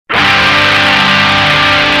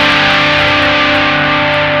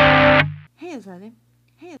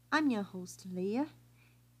I'm your host Leah,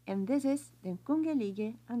 and this is the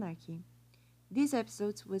Kungelige Anarchy. This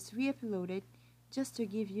episode was re-uploaded just to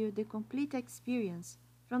give you the complete experience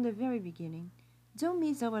from the very beginning. Don't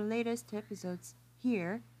miss our latest episodes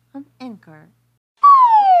here on Anchor.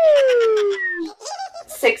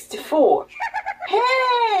 64.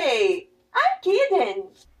 Hey! I'm kidding!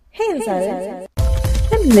 Hey, Zara.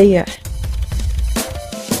 I'm Leah.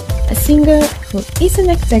 A singer who isn't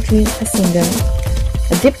exactly a singer.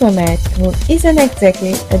 A diplomat who isn't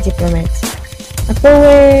exactly a diplomat. A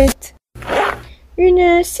poet.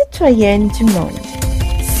 Une citoyenne du monde.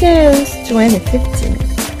 Since 2015,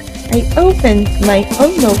 I opened my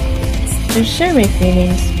own notebooks to share my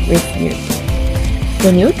feelings with you.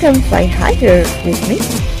 Can you come fly higher with me?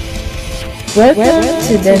 Welcome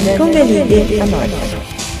to the Kungelige Anarchy,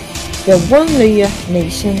 the one layer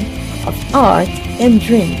nation of art and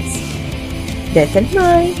dreams. Det är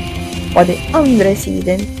mig på den andra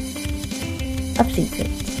sidan av livet.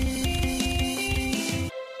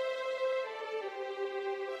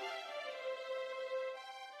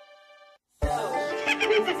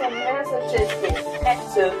 This is a masochistic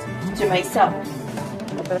episode to myself.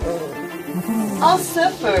 I'll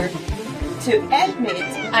suffer to admit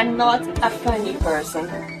I'm not a funny person.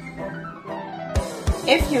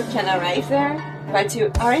 If you can arrive there, but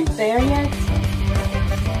you aren't there yet,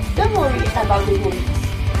 don't worry about the rules.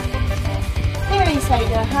 Here inside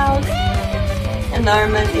the house, and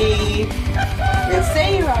normally they'll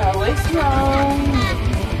say you are always wrong.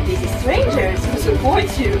 These strangers who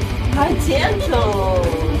support you are gentle.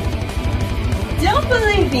 Don't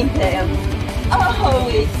believe in them. Oh,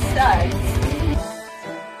 it sucks.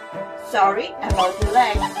 Sorry about the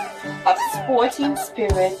lack of sporting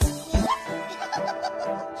spirit.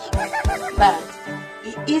 But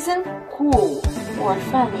it isn't cool or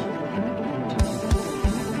funny.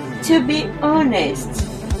 To be honest,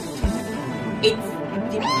 it's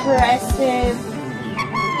depressive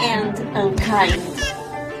and unkind.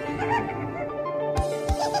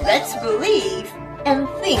 Let's believe and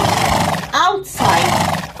think outside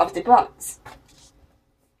of the box.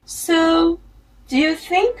 So, do you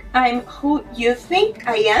think I'm who you think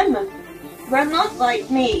I am? You're not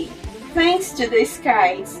like me, thanks to the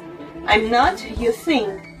skies. I'm not who you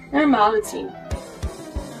think, normality.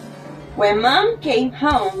 When Mom came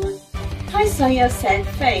home, I saw your sad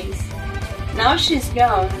face. Now she's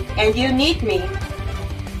gone and you need me.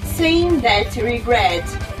 Saying that regret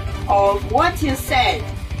of what you said.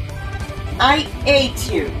 I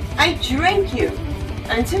ate you, I drank you,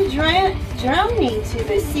 until drowning to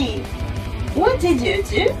the sea. What did you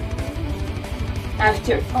do?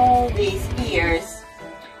 After all these years,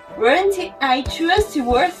 weren't I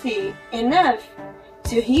trustworthy enough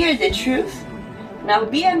to hear the truth? Now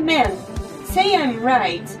be a man, say I'm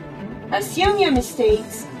right, assume your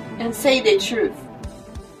mistakes, and say the truth.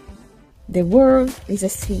 The world is a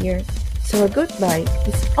sphere, so a goodbye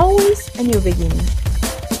is always a new beginning.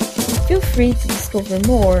 Feel free to discover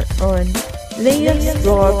more on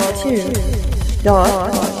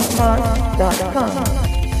layasblog2.com.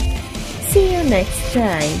 See you next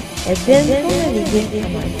time at the Kungelige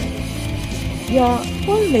Anarchy, your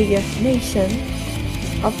one layer nation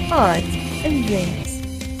of art and dreams.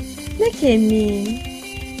 Look at me.